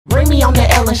me on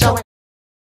the Ellen show.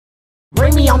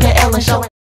 Bring me on the Ellen show.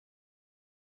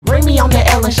 Bring me on the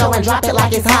Ellen show and drop it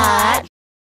like it's hot.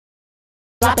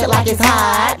 Drop it like it's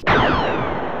hot.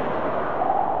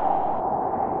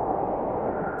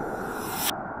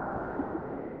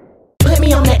 Put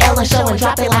me on the Ellen show and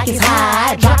drop it like it's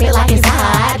hot. Drop it like it's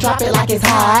hot. Drop it like it's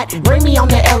hot. Bring me on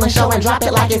the Ellen show and drop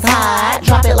it like it's hot.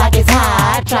 Drop it like it's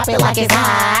hot. Drop it like it's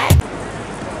hot.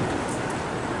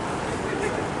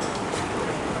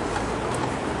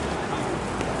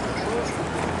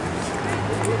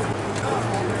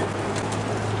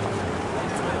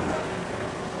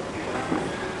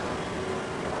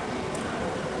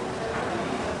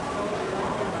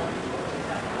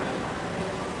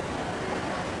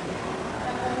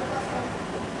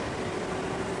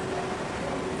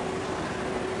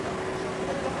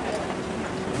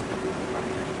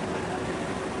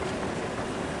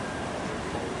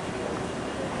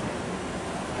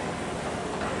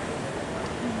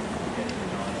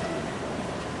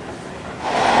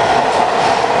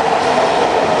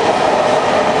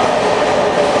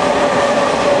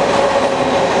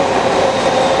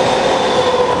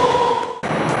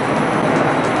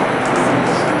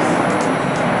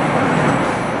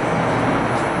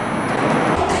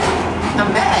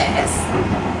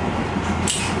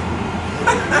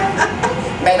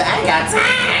 Baby, I ain't got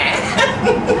time.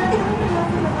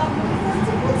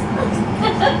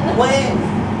 What?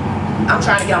 I'm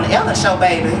trying to get on the Ellen show,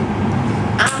 baby.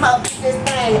 I'm up to this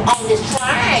thing on this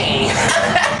train.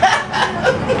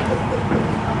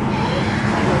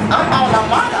 I'm on the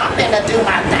Marta. I'm finna do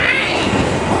my thing.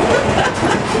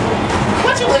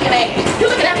 What you looking at? You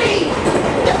looking at me?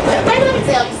 Baby, let me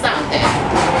tell you something.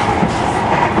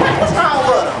 What's wrong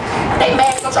with them? They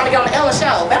mad because I'm trying to get on the Ellen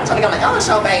show. But I'm trying to get on the Ellen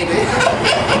show, baby.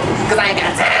 Because I ain't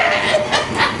got time.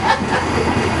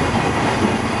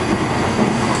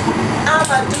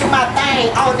 I'ma do my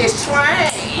thing on this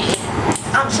train.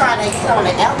 I'm trying to get on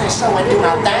the Ellen show and do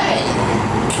my thing.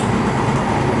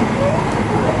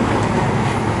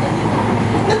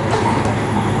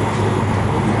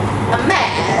 A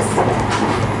mess.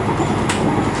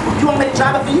 You want me to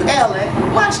drive it for you,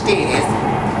 Ellen? Watch this.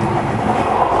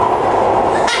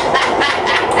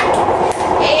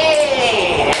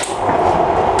 Yeah.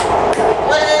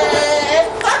 What?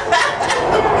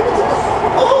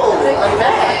 Ooh, a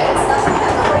mess.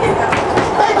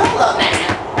 Baby, hold up now.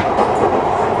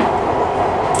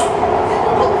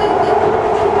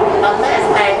 A mess,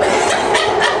 baby.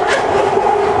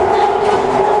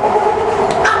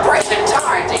 I'm pressing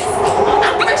charges.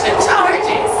 I'm pressing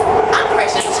charges. I'm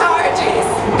pressing charges.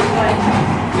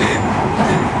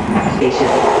 Station.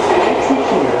 Exit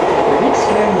here. Next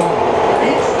terminal.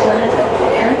 Next Plaza.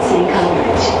 Parrot City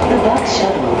College. The Box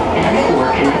Shuttle. And for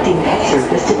connecting that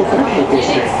service to the Buckhead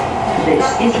District. This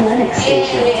is Lennox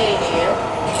Station.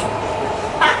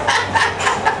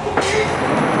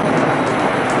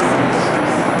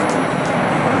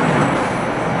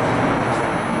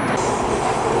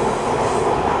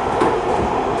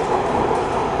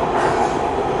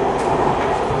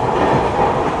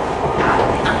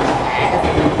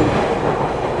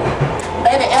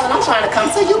 Baby, Ellen, I'm trying to come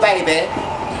to you, baby.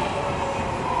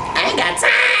 I ain't got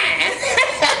time.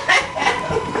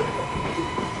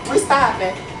 We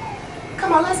stopping.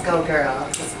 Come on, let's go, girl.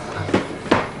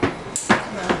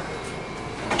 Come on.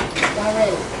 Y'all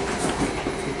ready?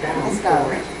 Let's go.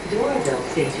 Doorbell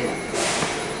Station.